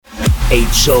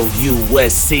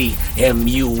H-O-U-S-C-M-U-S-I-C.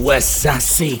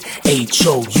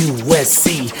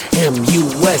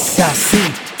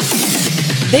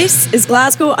 H-O-U-S-C-M-U-S-I-C. This is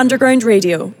Glasgow Underground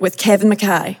Radio with Kevin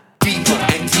McKay.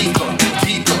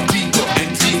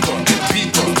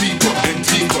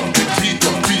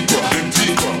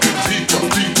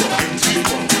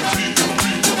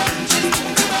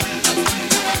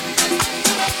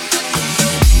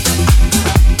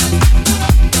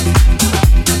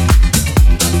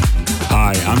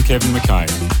 Hi, I'm Kevin McKay.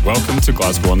 Welcome to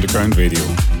Glasgow Underground Radio.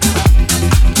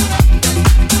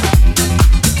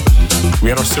 We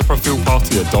had our Superfeel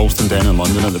party at Dalston Den in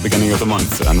London at the beginning of the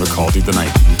month and recorded the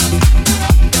night.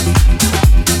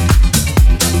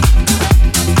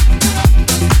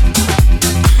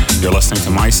 You're listening to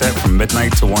my set from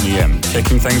midnight to 1am,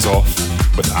 kicking things off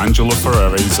with Angelo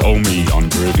Ferreri's Oh Me on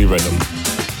Groovy Rhythm.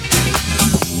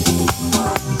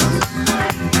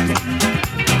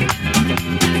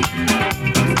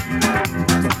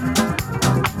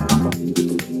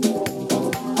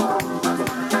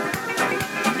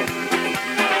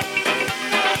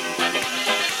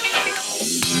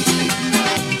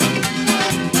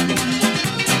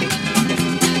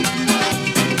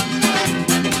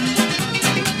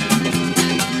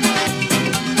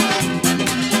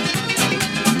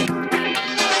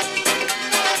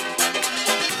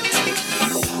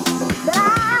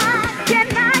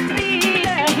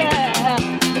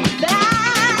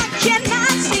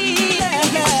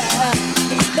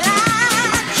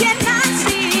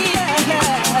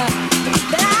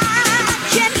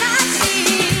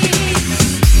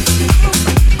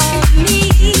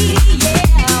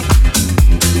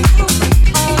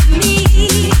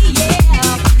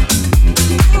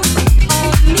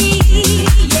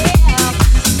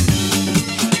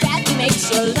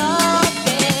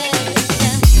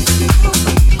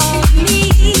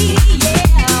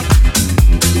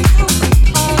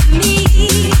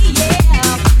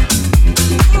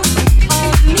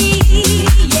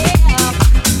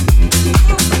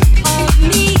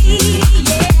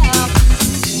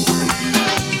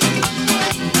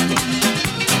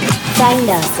 Find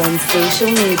us on social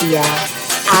media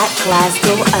at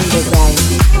Glasgow Underground.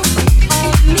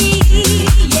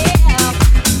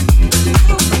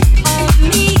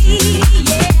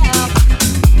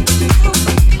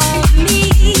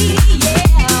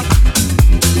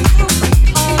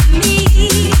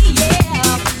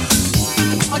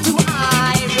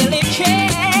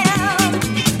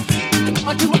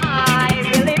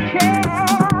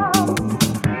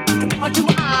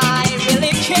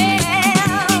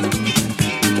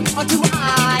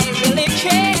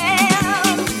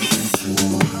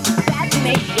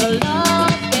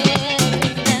 Love it.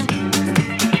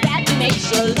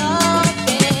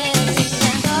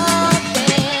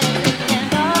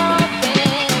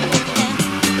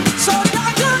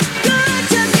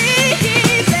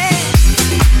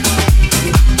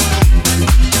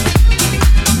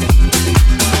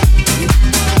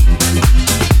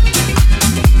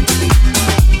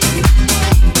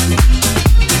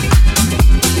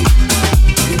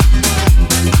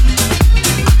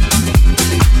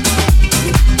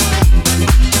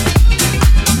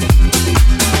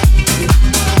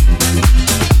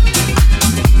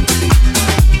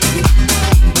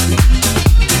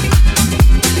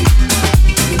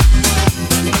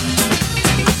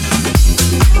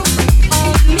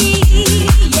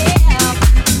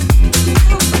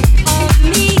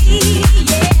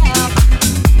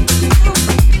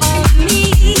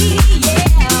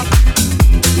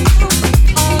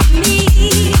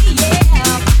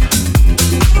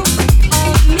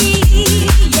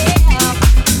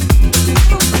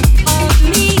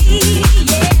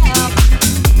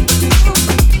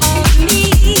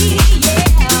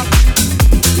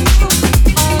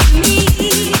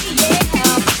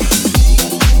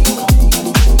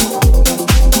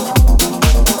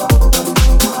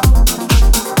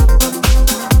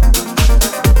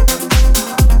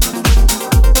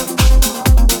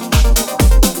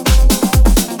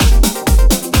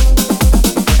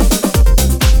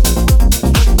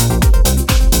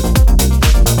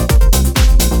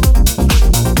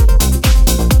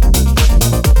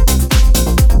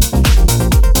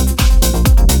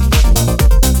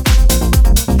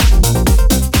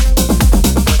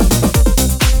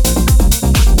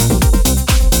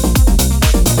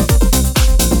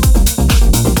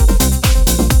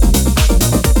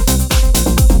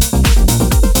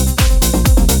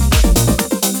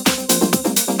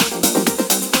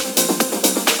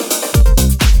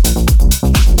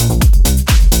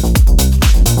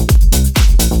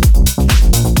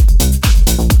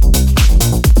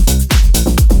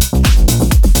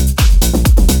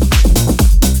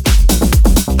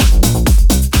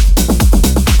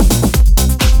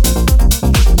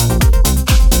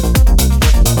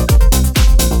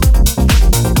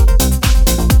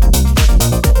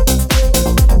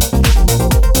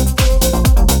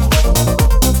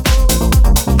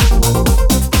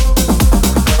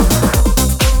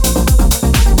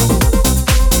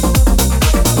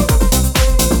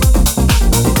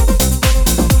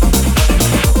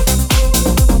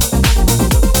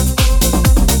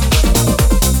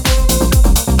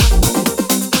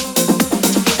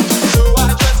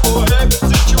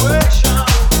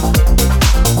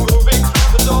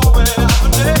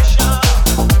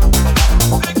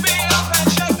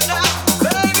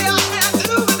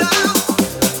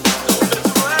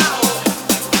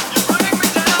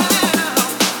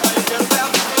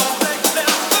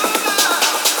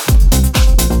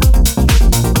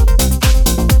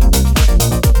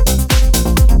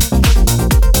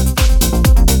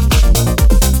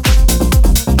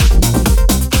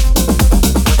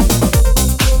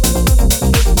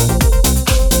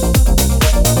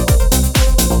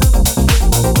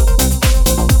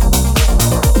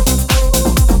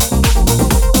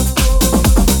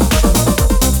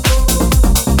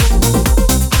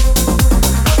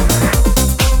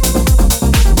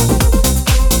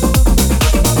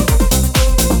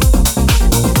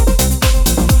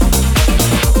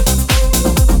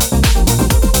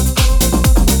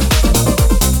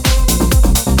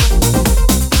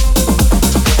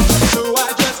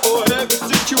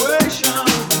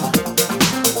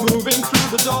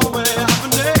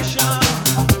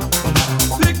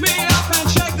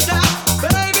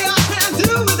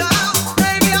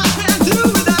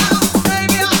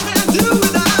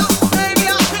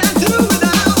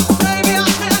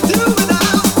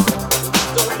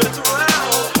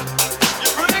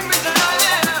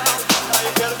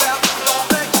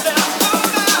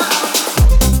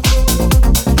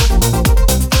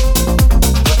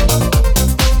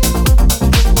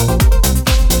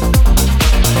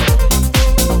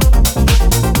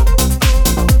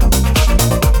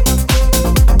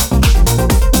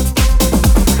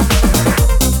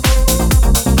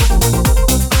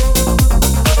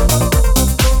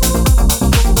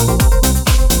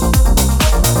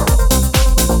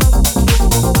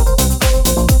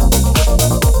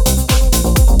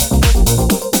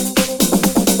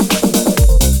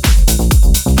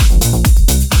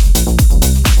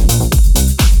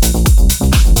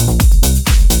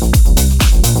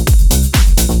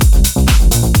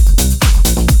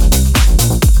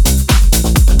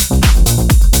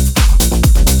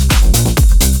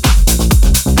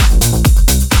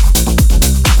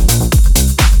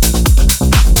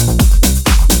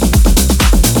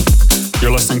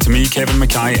 Kevin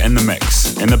McKay in the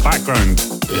mix. In the background,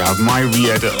 we have my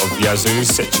re-edit of Yazoo's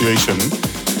Situation,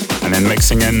 and then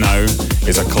mixing in now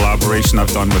is a collaboration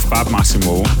I've done with Fab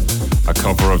Massimo, a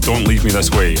cover of Don't Leave Me This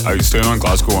Way, out soon on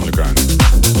Glasgow Underground.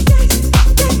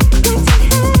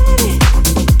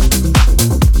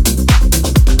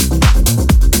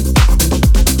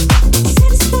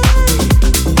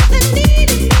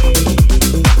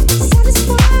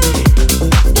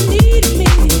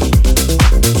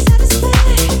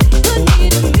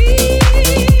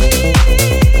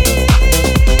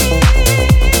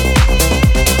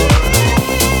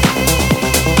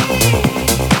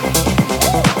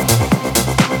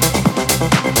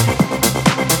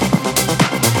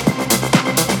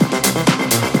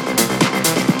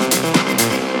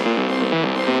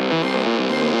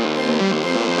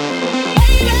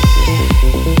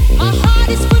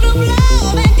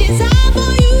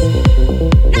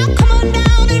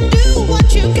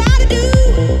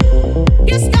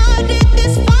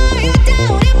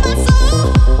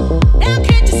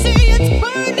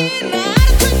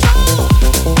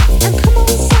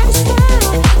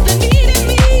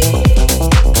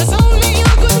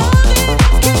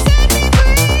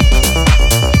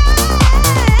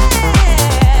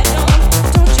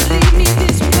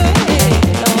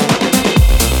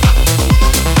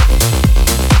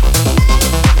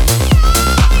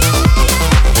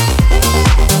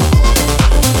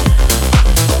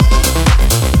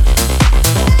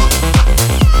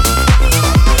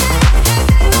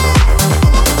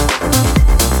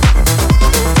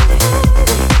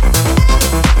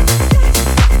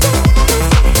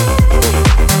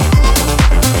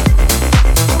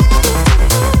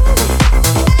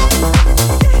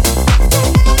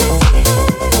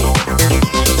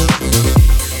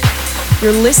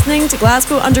 You're listening to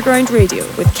Glasgow Underground Radio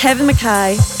with Kevin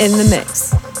McKay in the mix.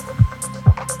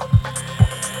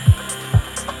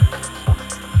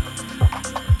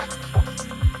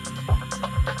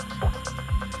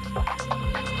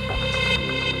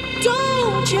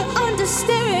 Don't you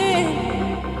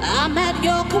understand? I'm at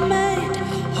your command.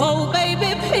 Oh,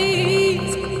 baby,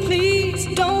 please, please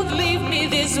don't leave me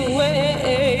this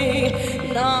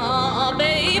way. Nah,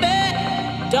 baby,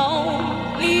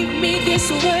 don't leave me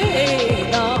this way.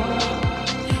 No,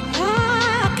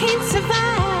 I can't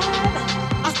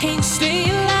survive. I can't stay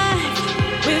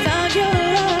alive without your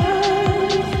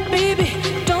love. Baby,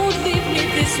 don't leave me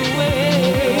this way.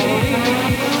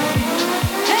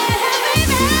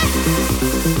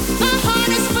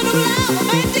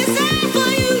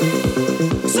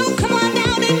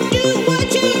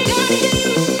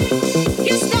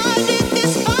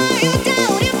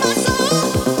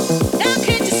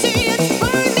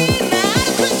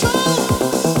 Control.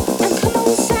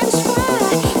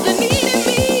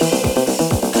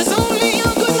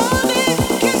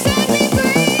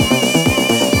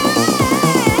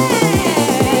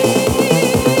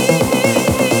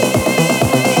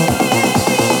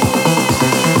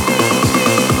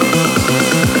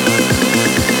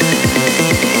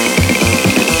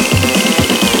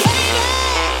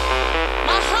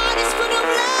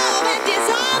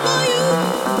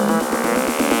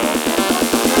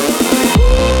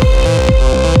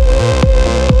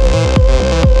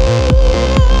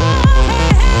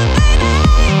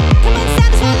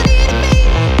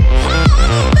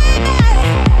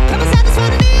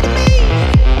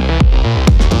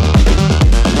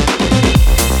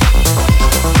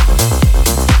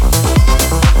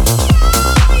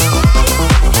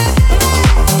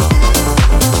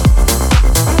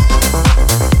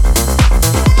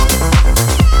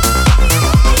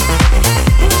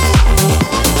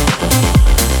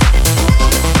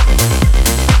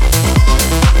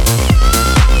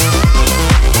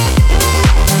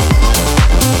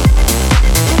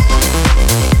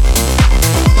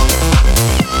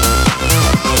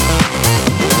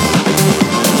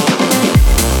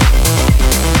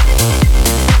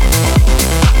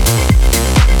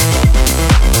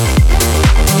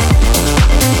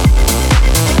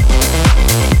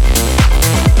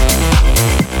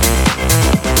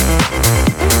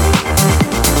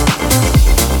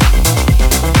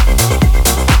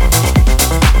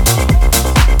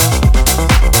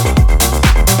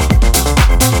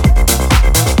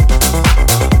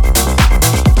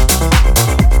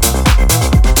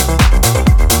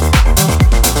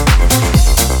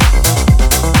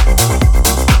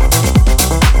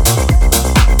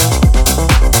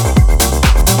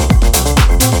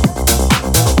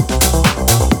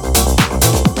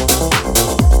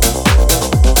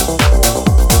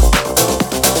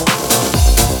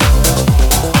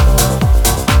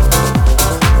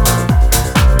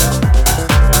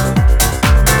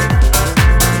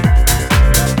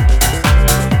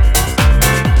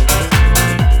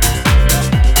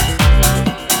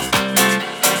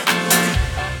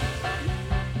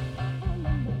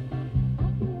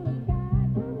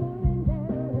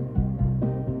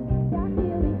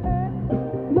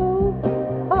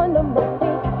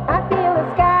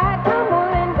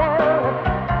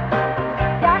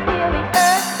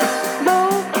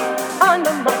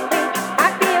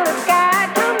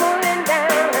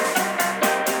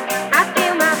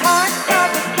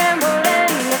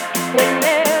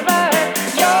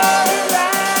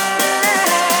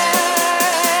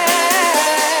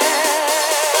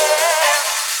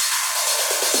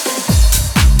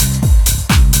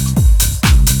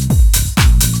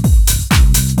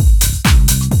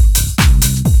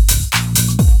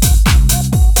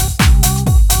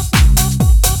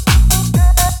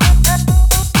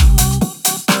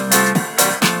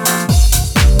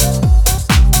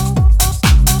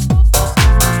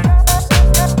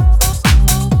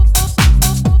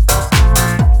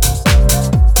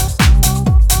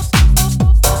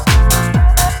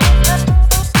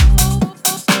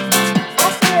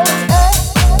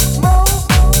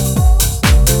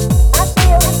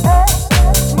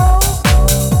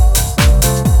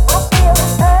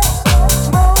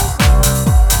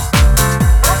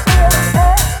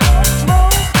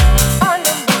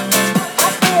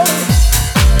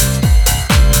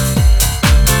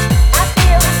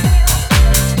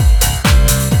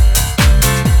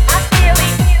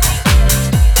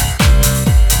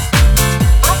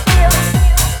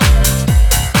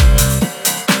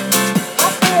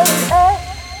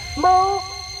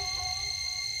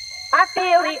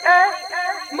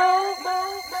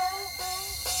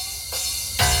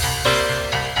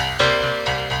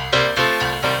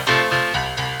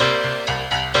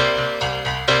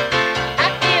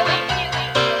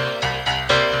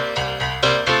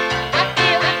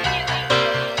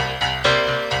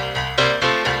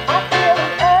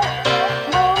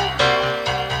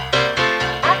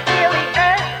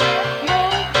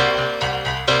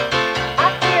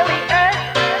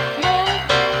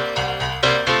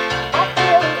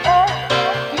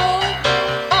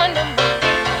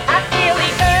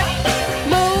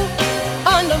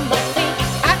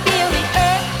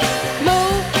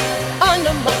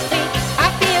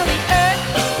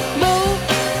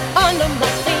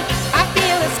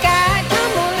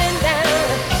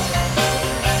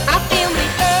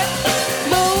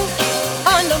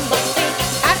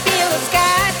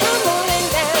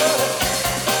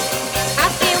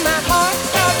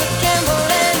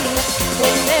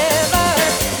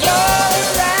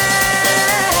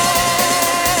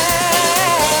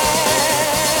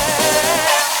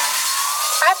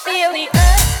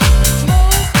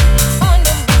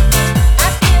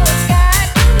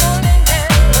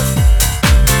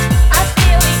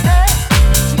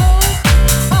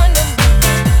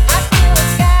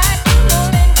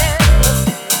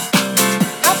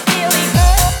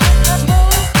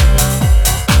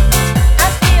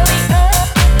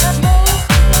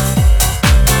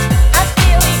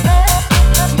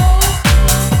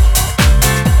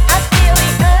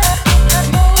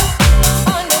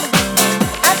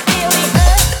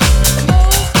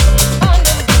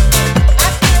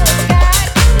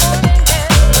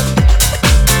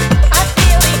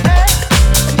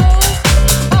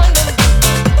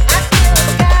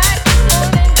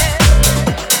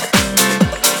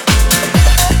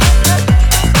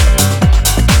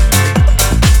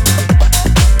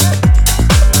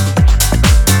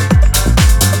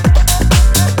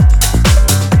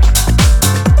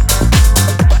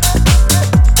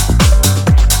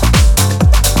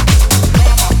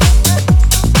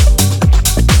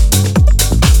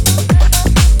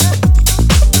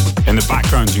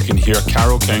 hear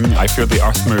Carole King, I Fear the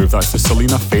Earth Move. That's the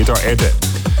Selena Fader edit.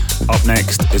 Up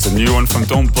next is a new one from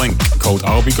Don't Blink called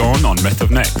I'll Be Gone on Myth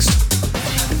of Next.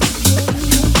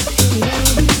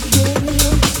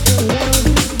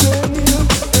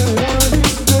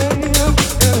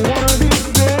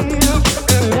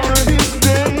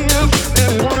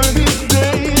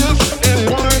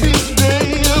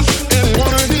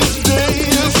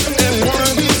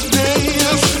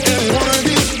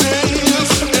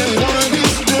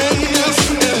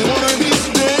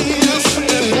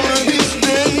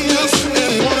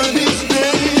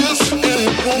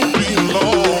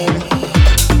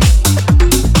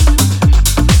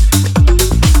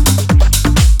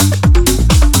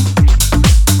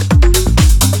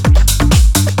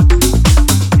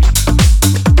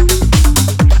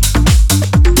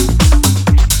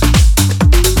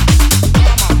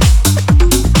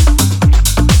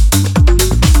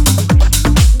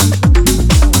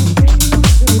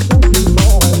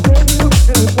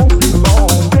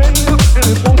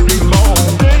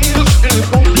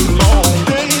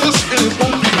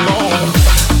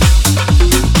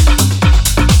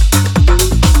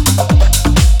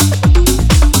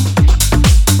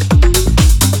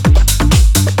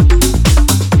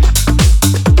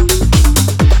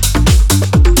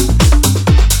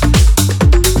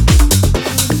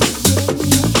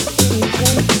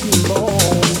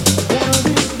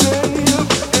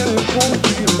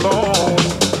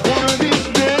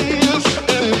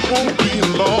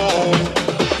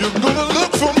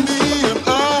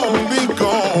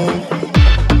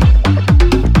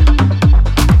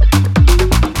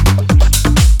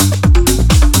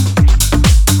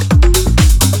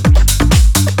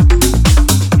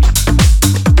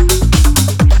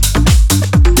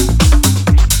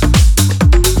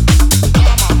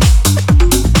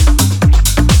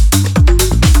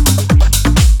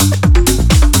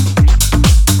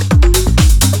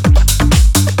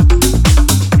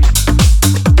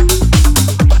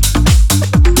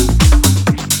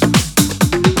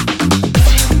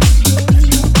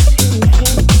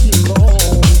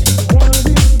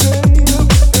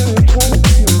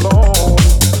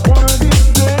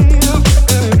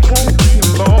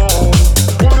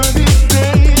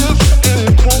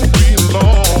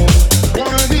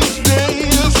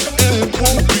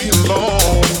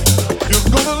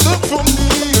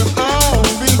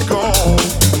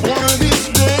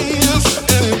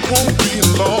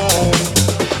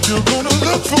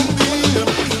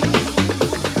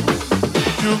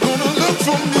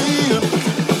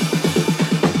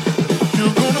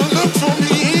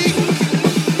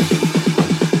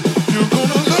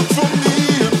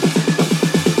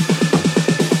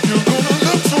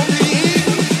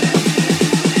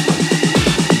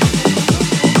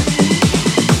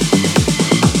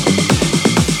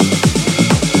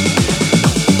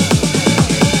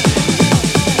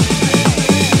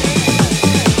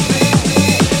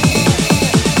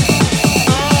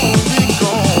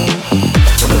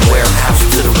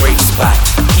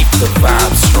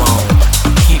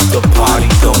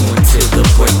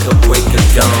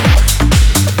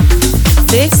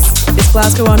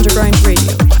 Glasgow Underground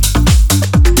Radio.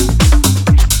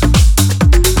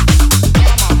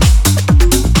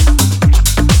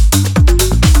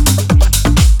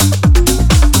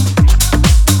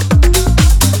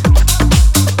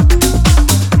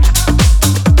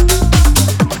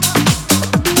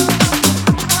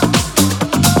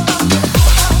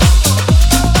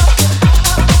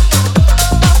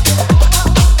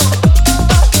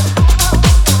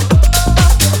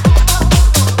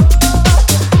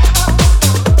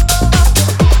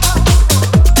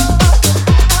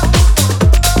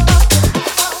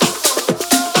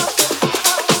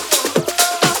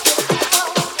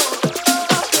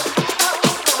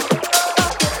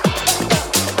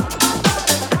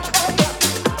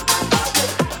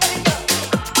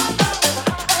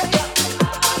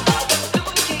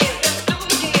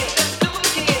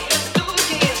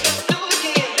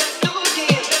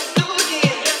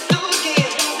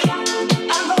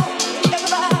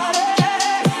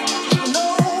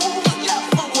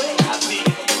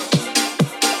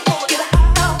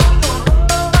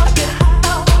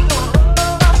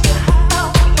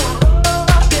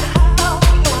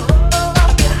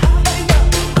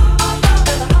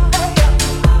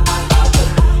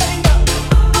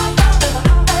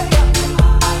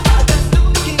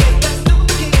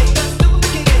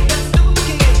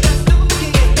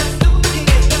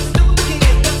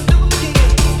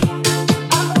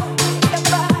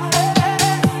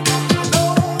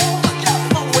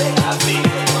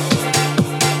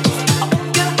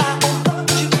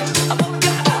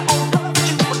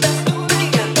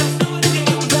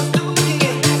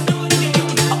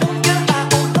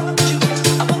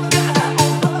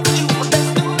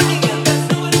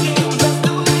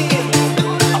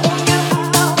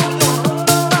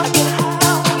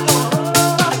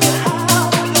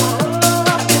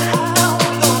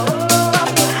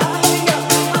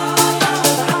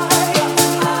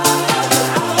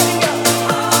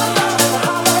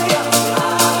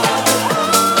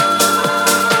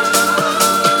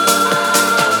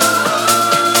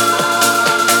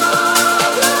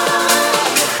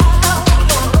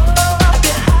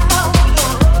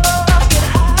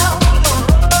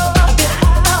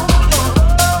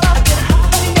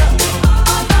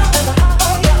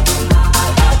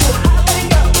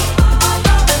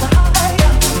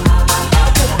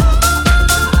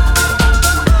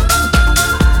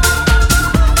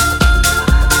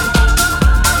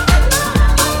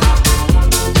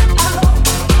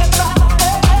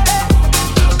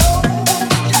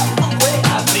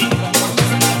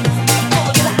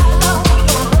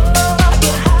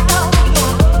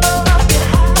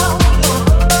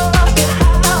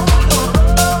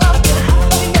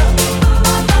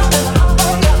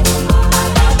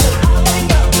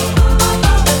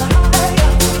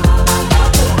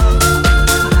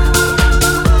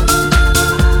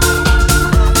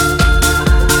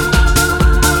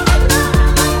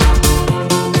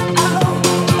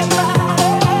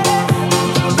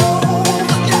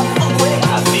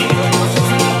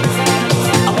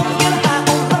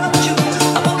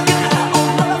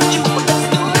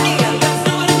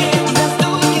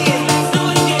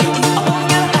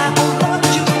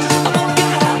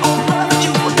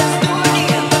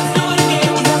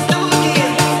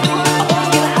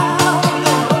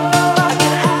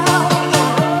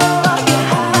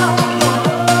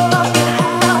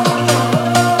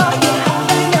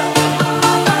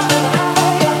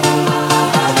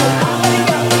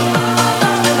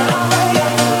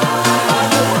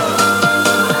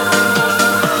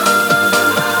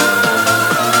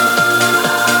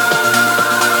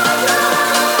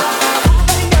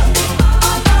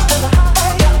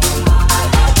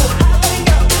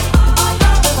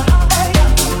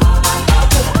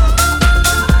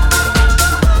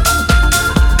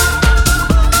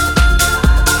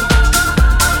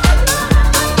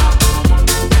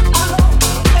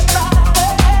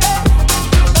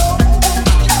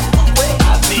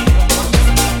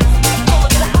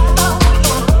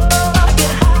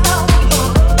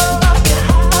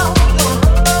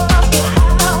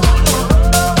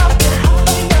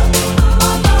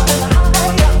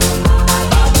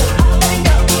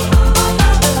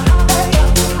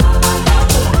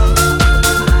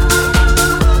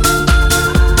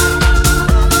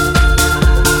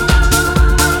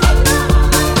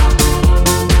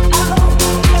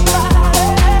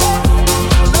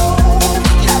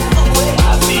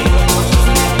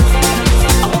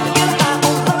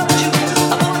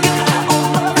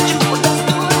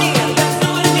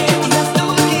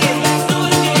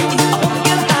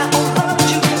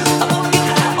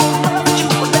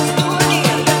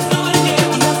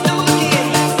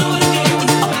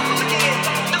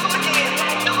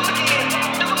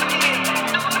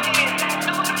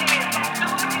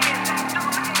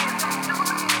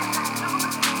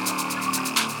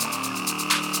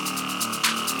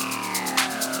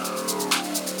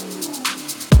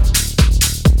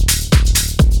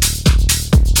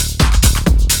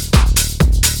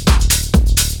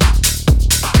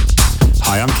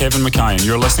 Hi, I'm Kevin McKay, and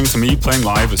you're listening to me playing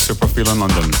live at Superfeel in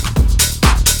London.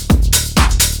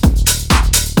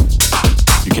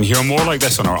 You can hear more like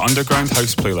this on our Underground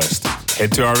House playlist.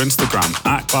 Head to our Instagram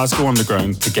at Glasgow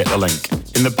Underground to get the link.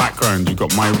 In the background, you've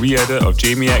got my re-edit of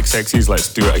Jamie XX's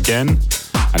Let's Do It Again,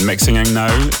 and mixing in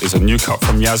now is a new cut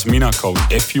from Yasmina called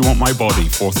If You Want My Body,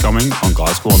 forthcoming on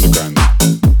Glasgow Underground.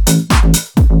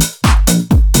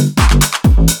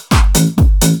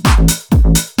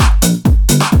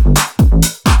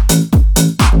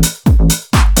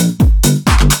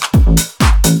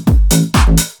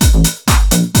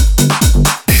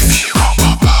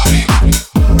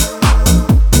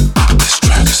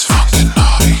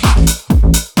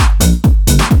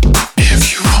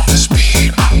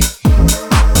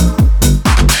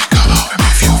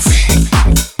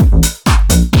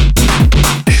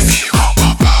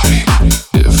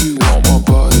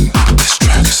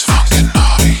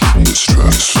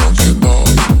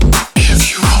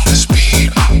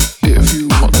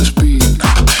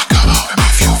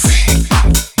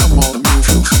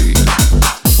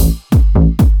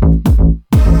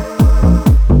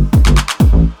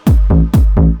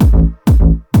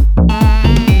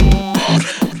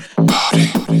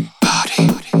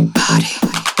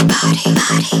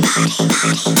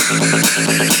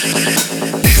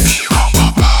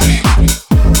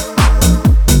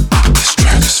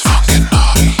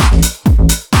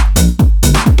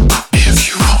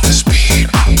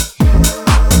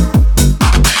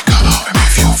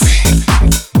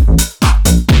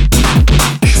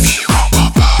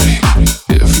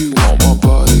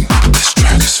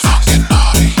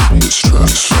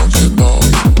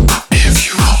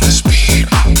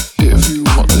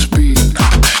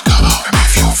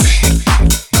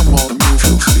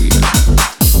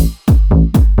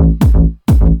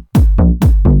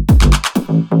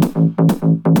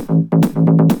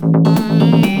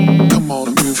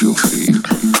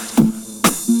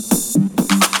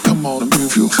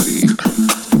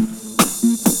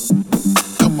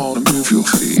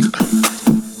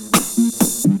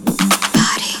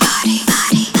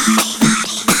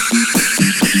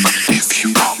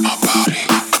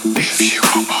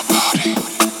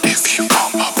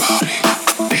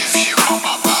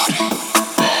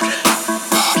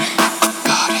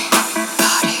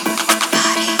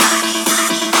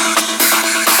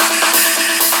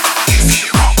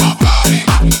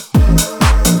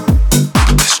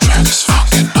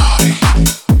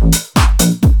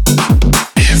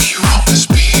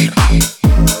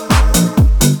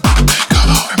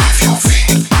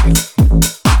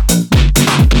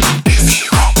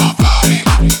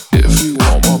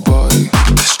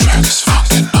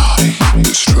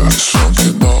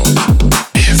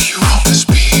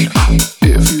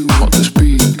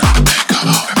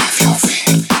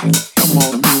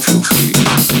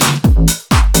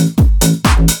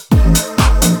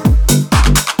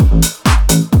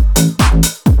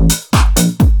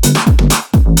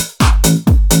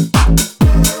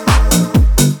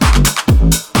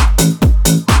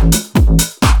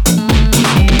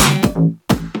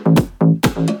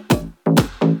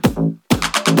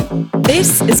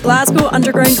 This is Glasgow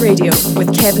Underground Radio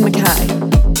with Kevin McKay.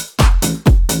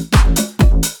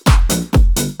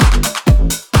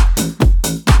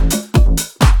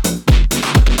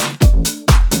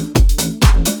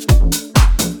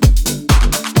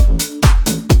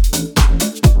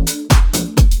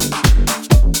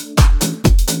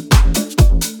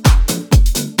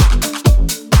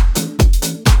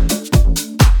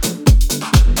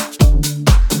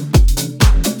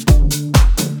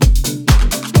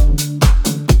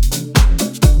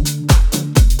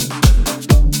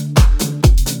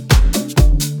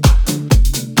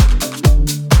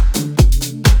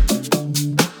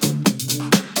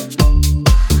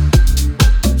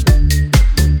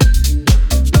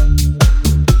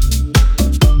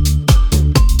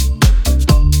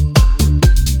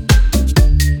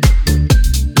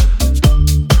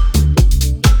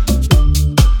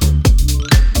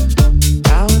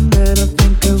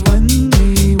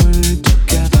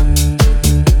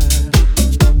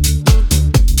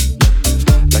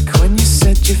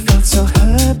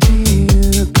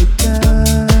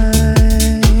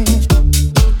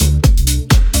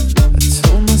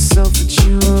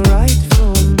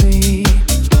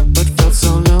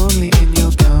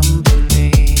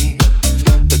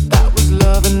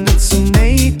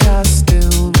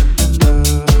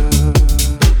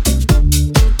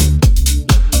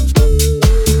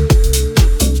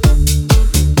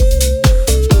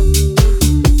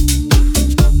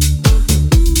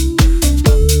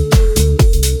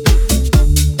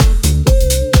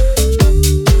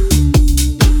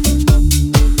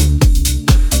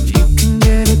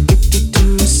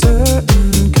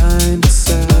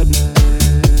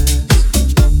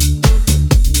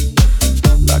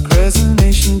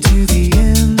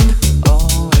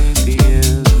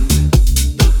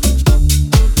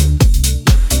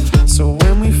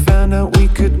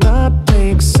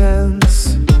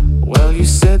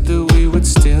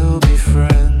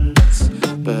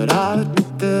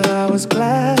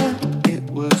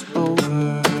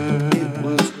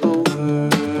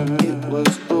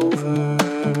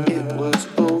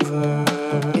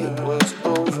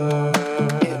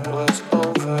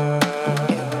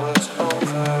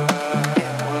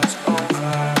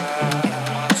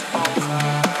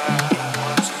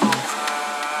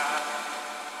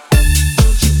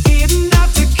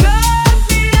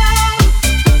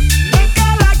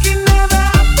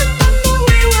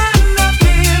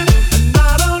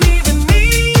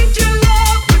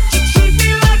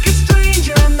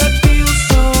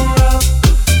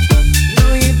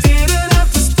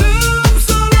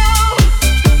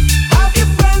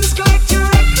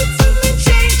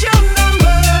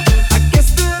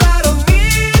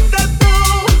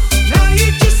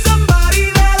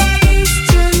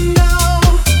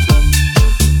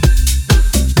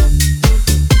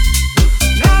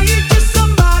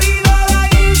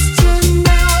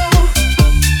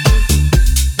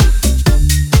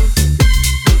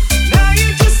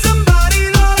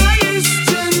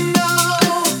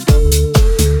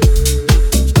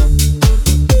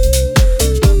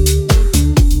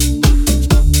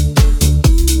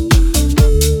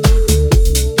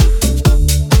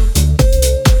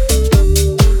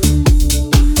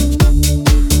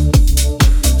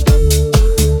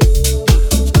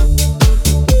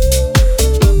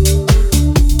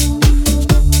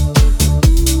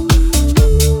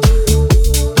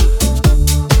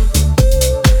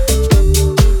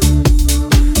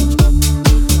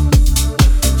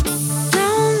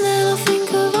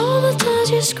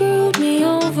 you screwed me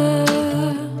over.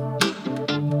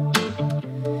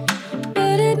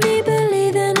 But it made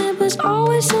believe that it was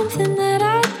always something that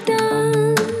I'd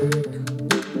done.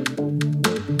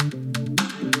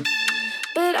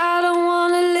 But I don't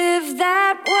wanna live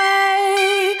that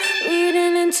way,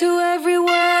 reading into every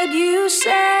word you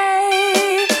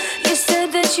say. You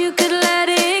said that you could let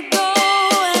it go,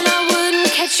 and I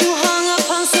wouldn't catch you hung up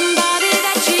on somebody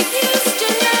that you used to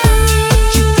know.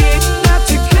 You didn't have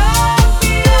to cut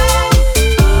me off.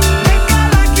 Make out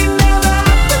like it never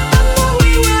happened. I know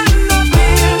we were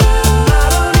nothing. I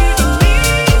don't even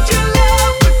need your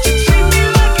love, but you treat me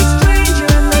like a stranger,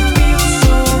 and that feels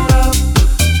so rough.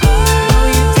 No,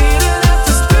 you didn't have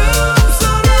to stoop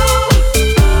so low.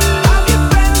 Have your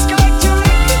friends collect your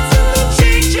records and then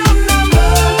change your number.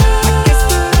 I guess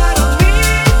that I don't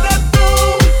need that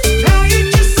though. Now you're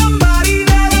just somebody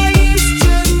that I used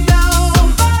to know.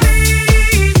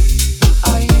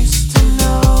 I used to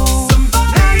know.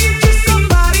 Now you're just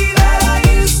somebody that I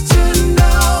used to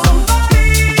know.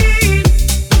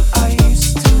 I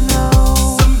used to know.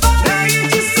 Now you're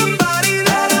just somebody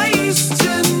that I used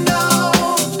to know.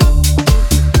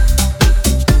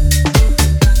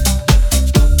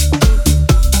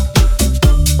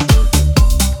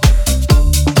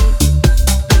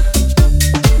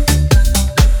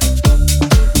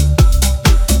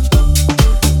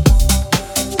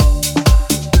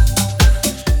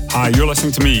 Hi, you're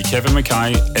listening to me, Kevin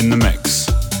McKay, in the mix.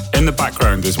 In the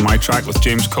background is my track with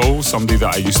James Cole, somebody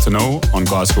that I used to know, on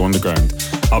Glasgow Underground.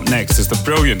 Up next is the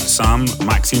brilliant Sam,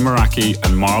 Maxime Meraki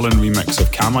and Marlon remix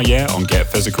of Kamaye on Get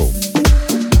Physical.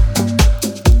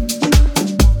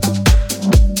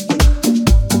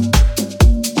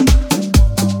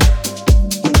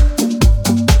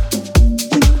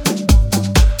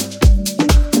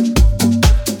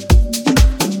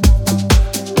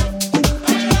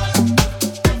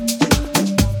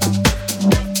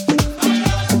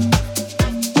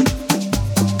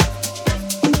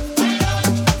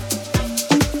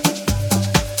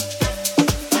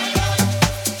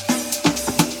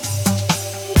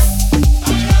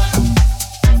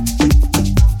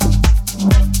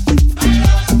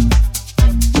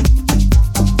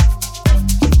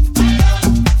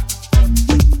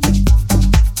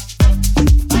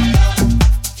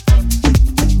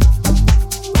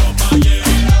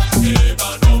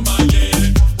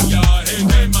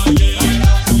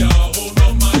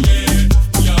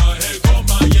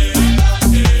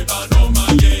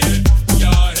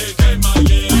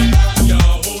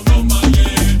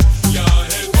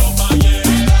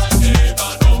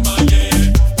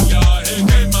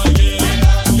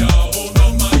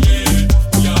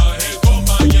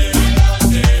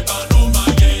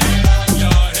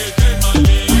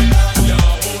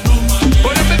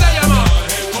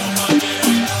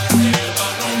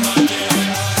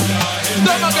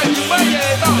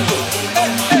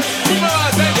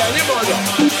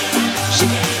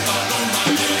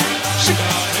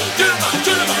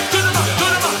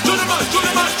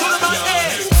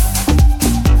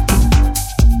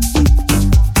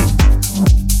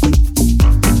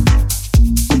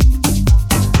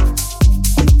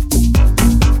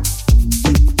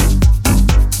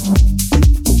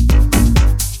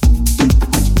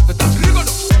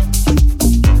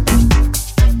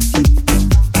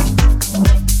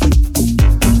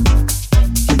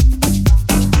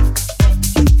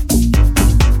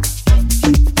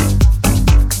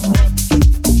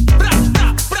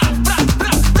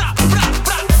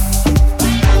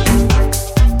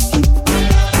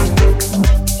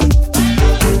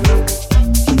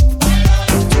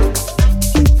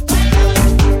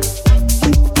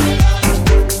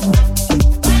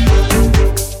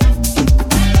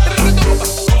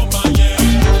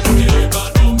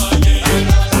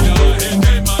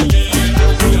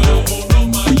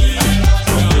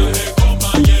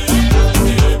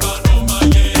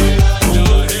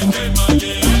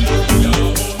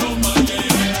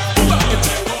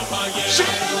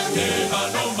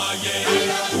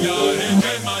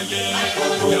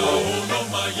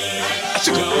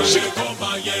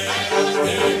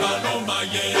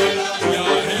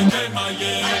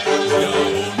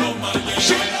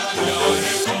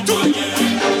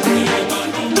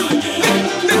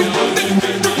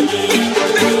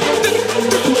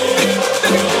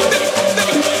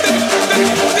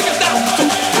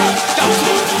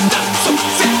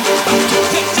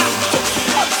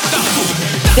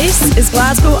 This is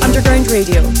Glasgow Underground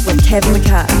Radio with Kevin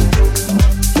McKay.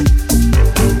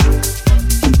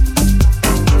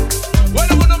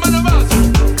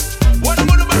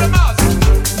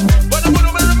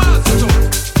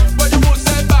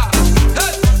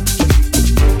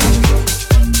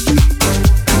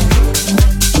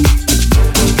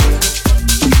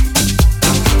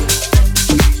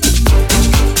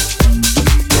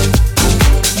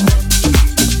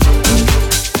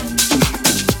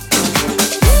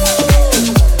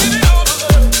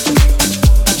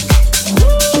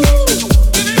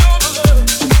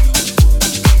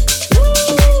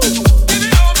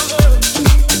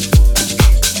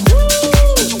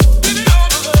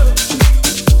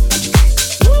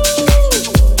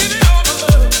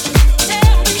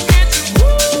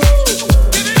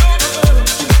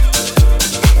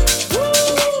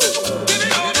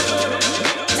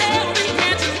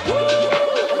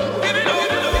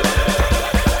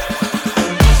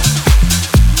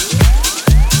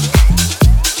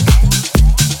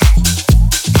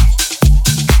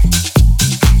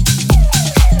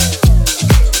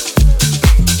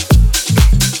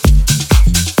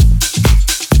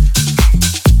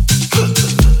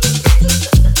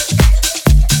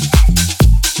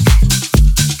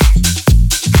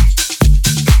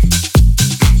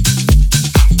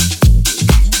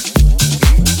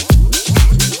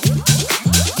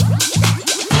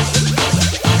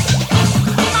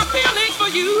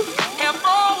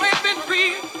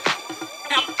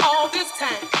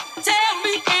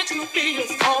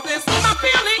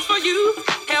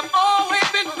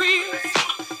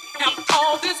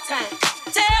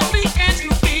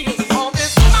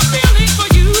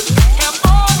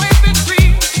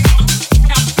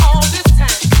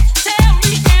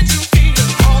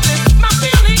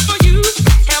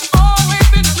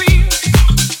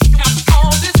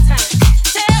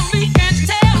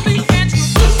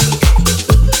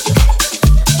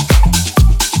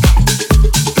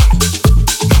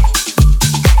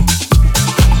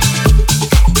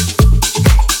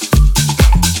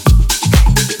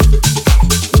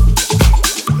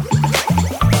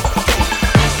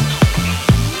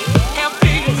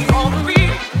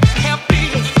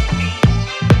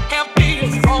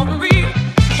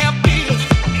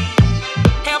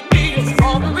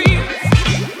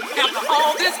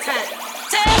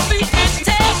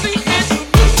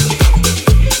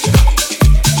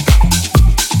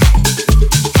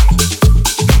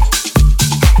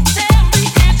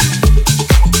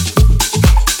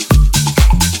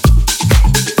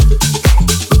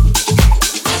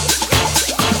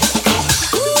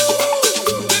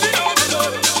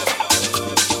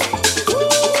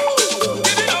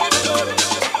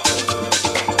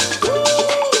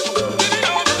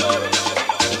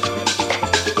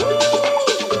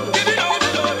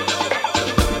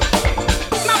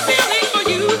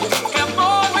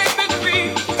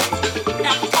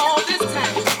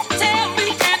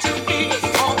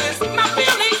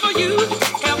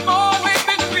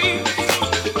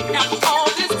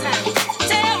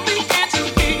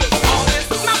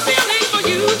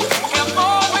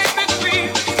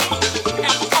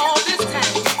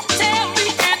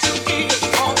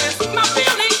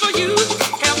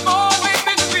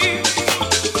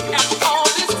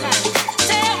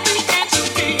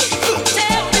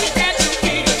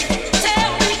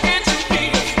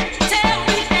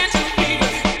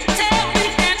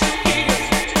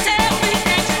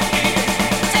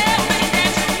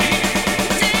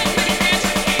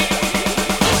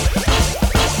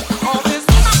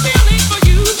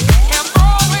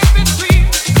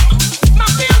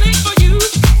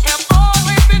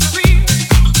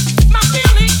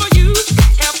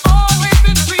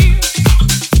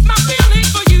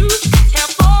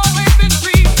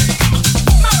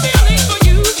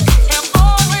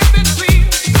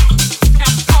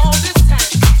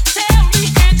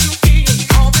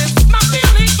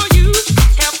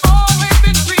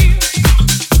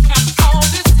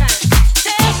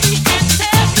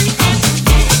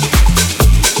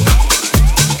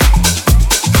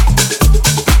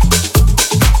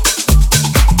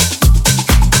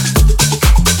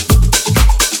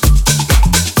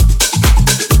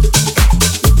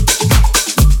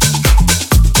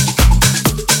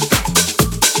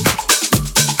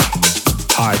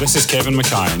 this is Kevin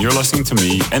McKay, and you're listening to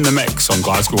me in the mix on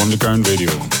Glasgow Underground Radio.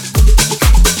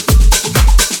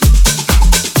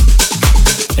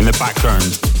 In the background,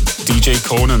 DJ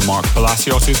Cone and Mark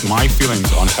Palacios' My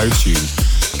Feelings on House You.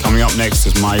 Coming up next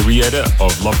is my re-edit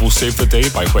of Love Will Save the Day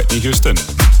by Whitney Houston.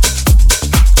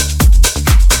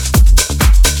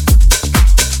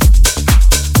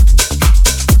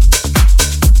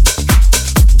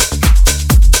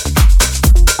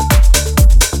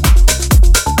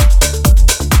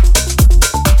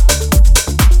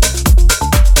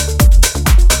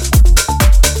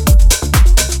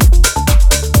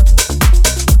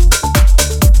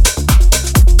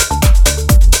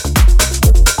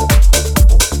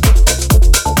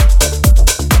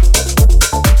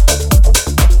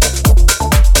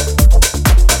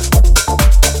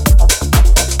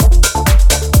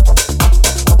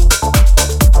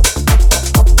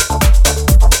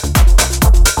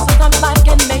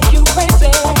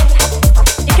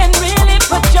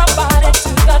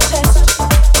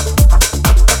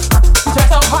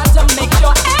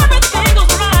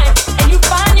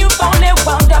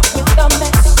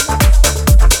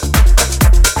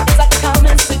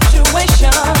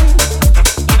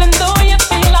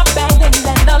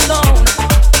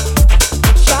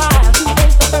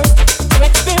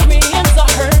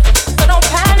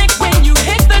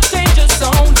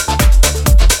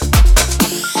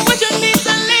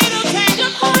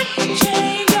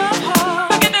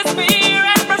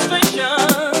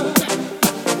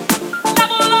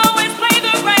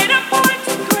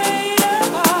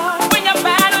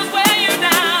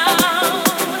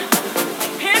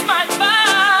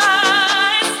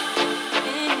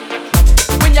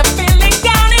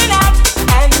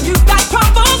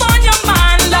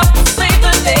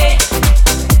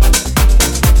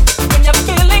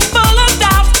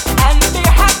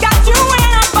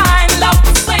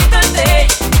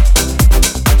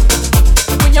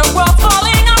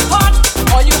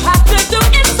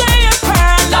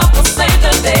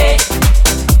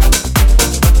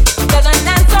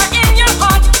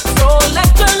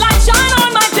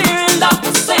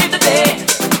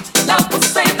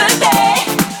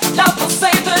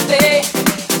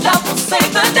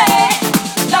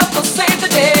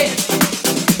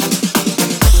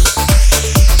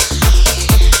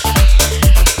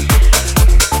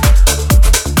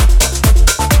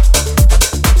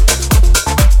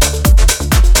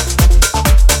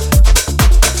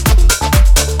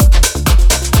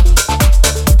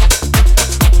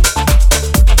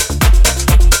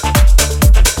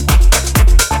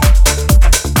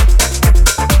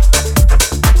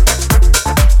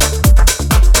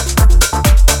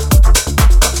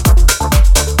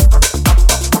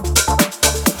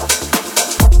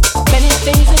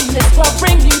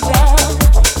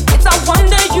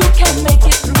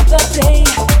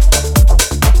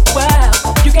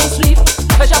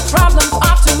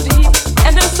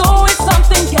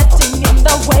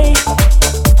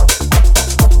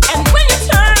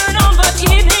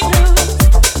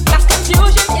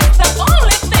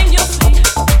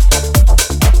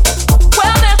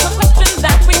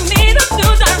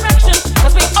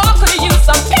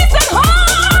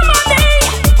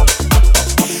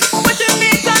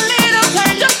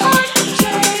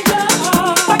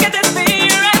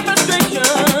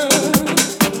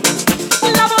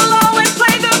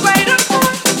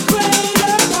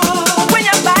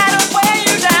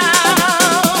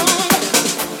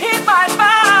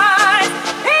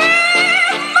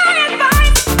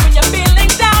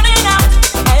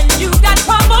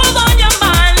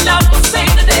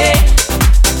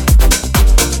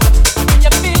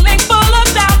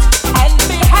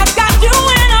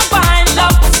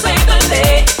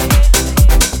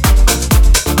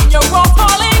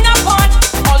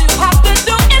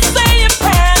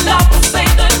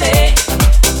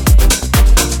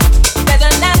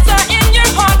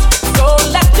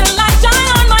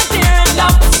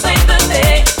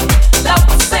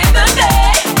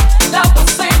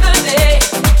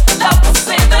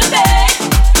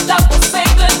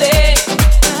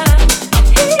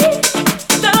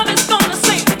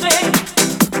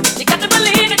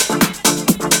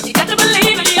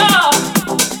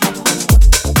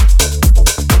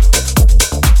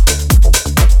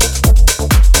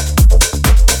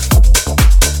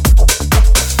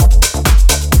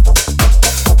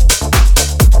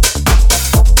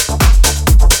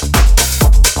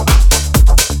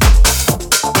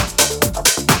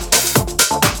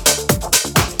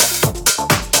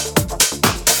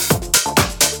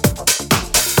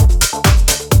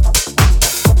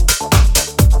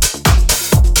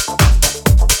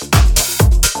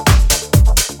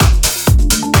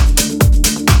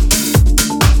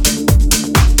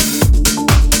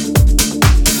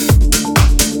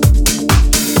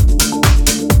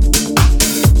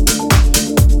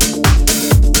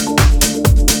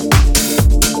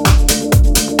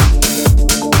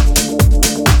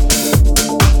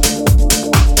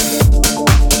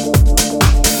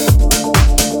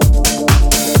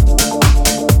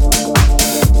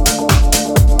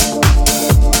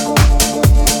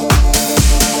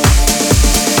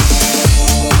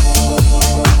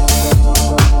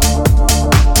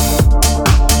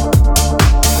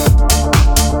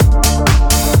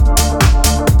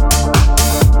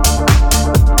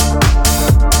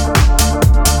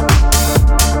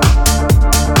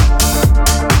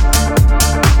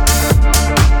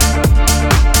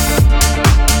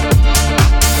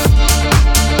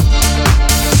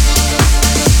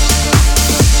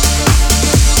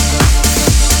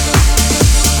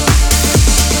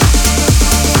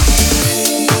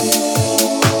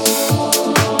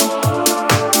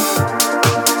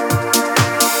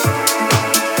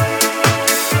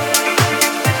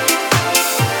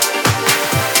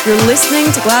 You're listening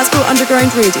to Glasgow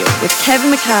Underground Radio with Kevin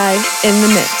McKay in the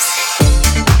mix.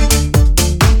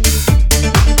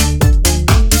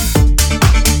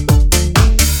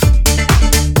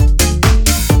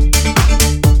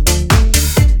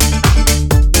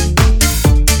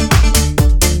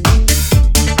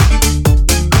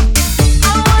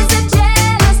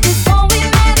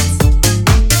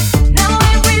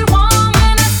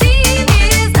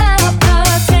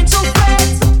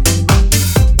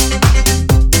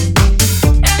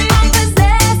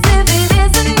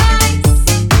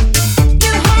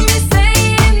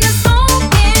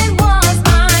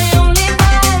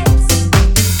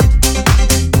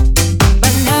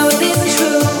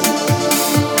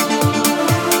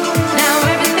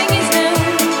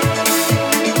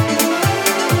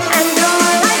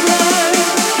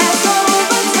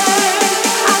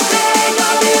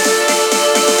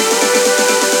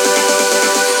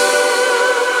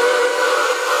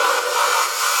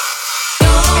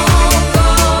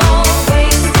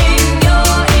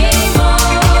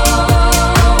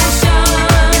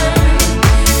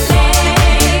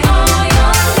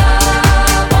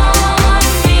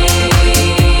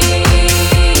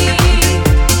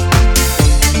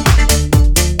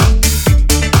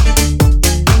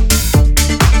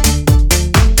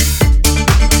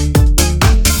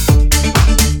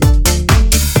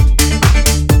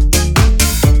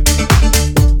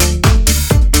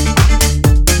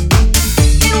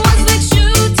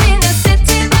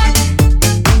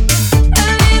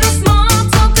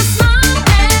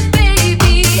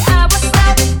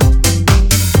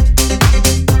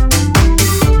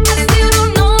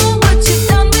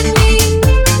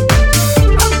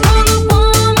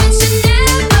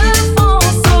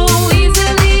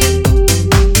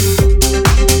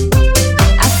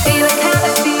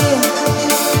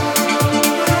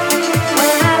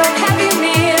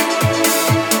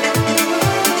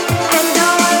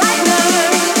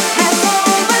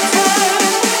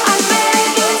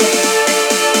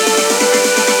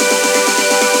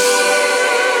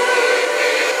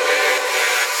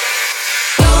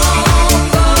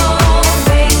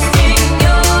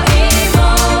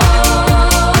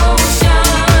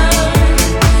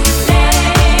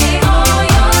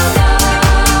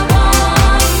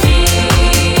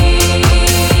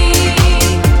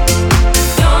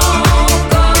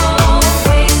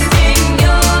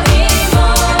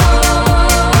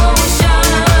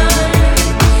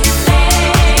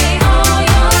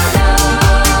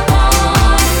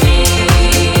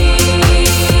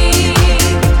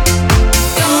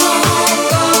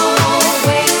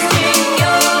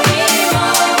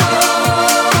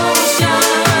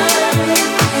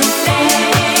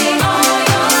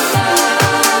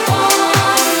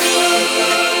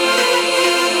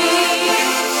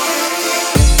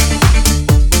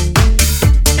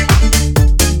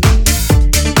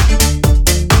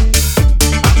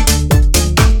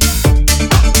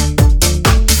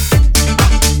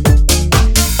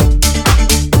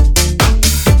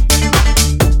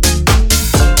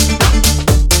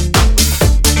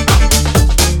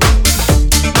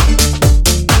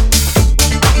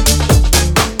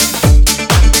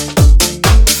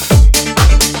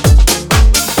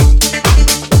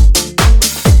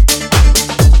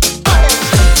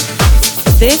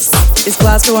 This is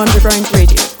Glasgow Underground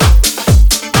Radio.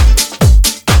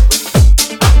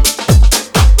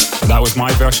 That was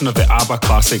my version of the ABBA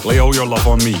classic Lay All Your Love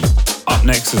on Me. Up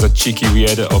next is a cheeky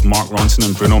re-edit of Mark Ronson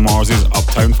and Bruno Mars's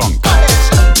Uptown Funk.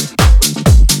 This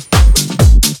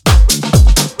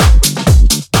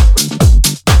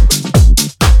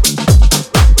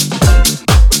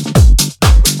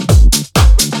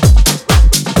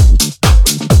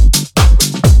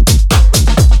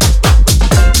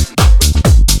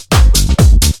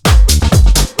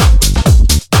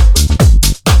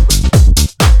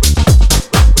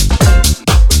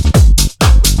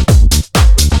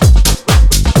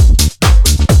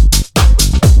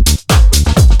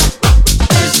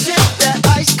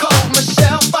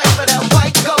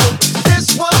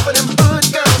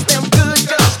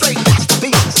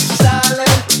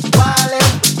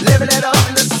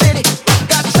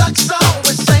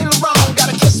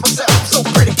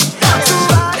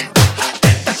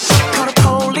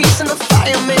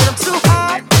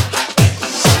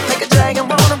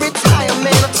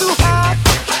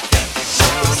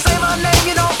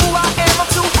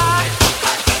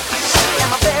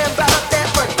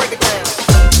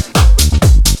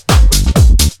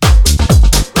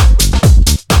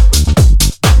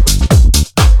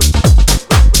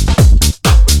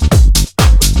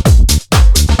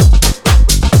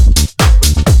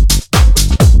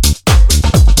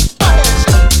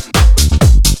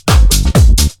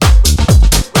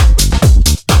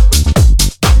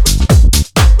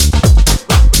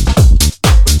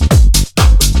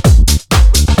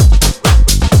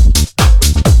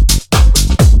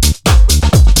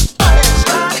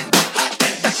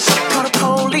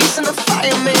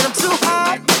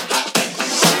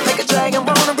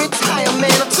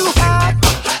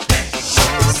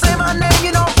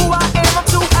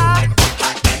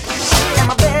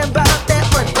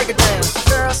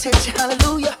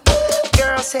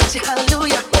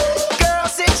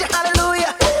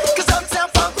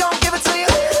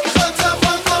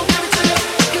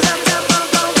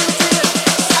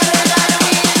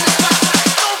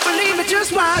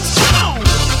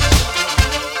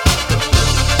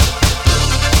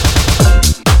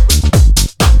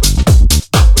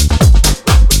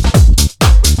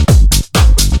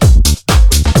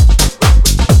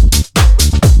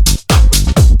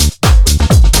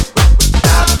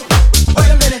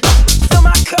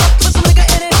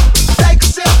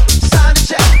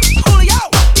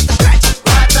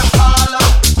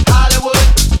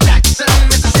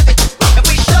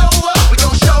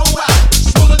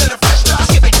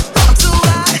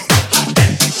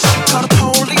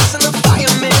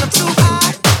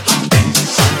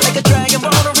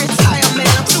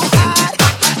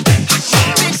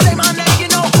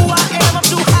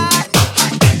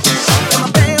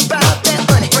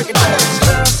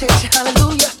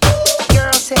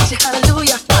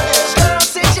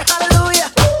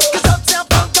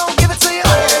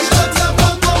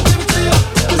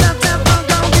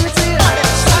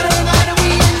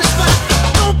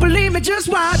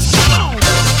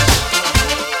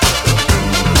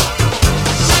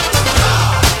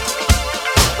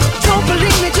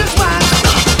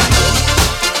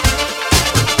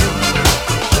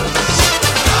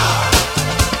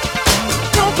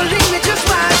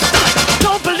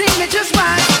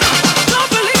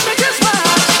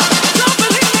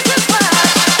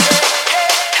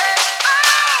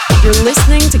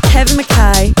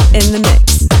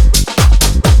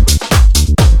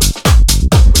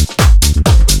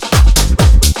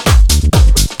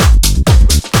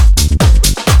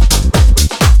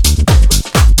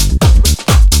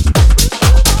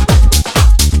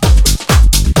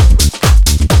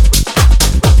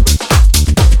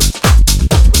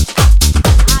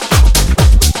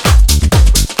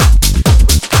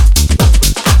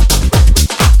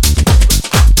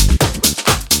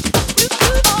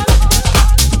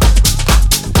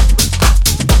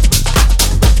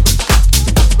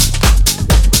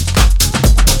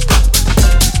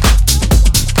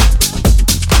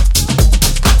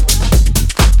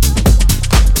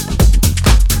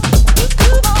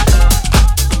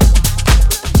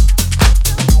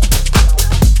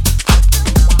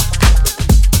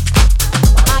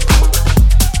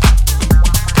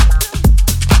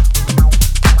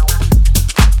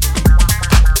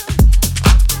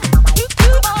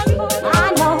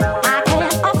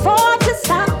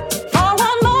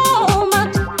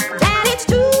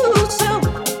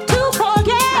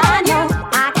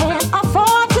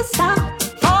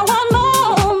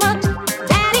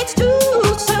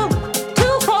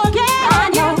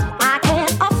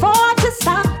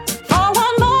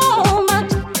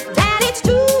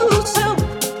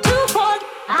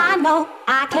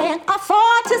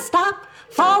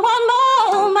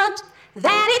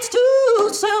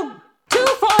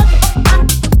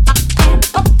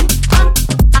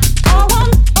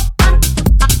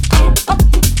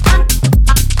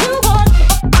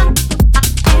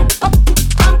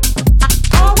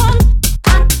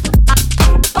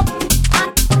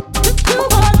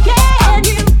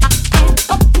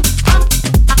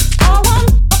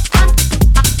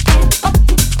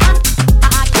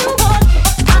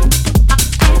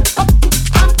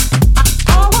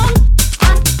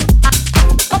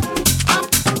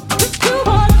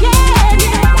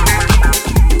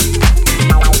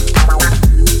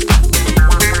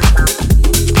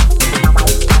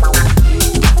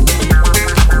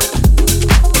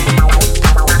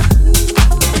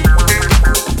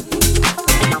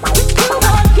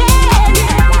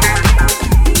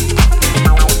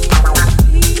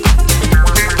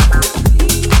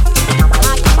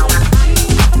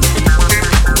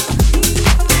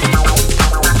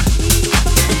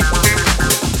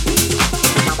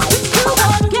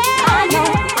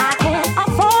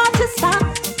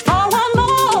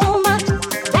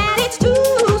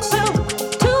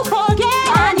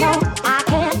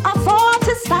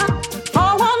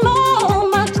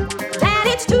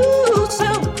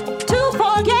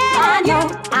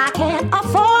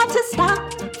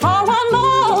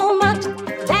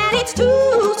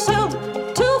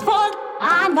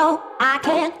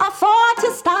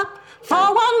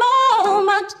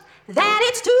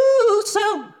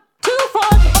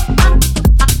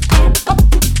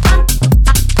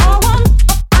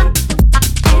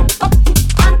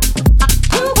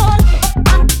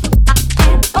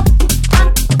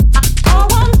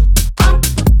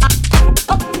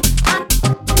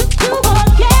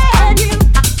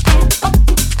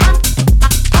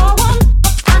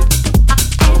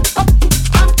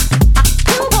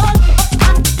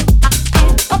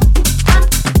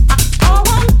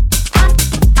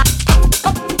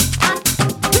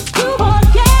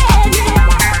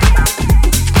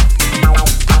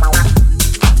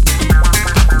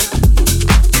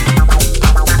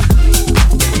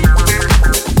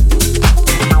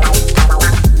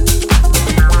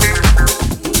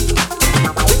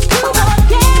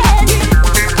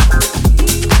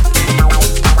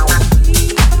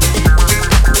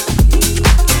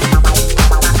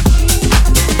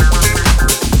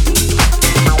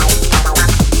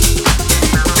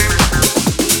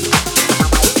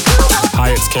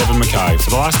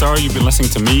For the last hour, you've been listening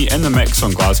to me in the mix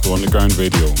on Glasgow Underground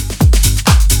Radio.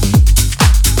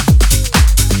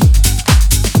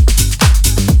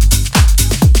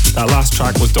 That last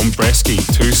track was Dombresky,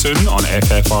 Too Soon on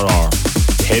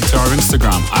FFRR. Head to our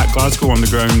Instagram at Glasgow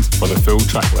Underground for the full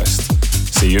track list.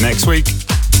 See you next week.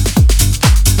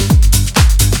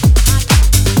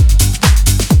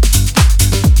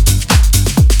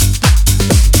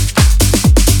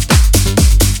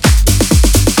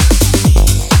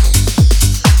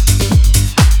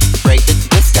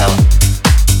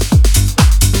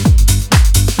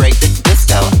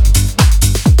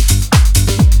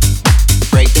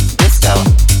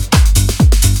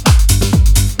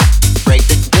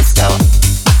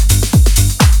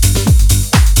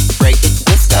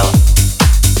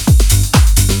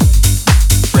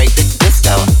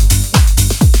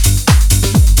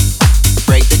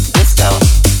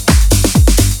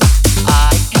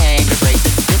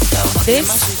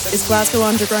 This is Glasgow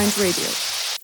Underground Radio.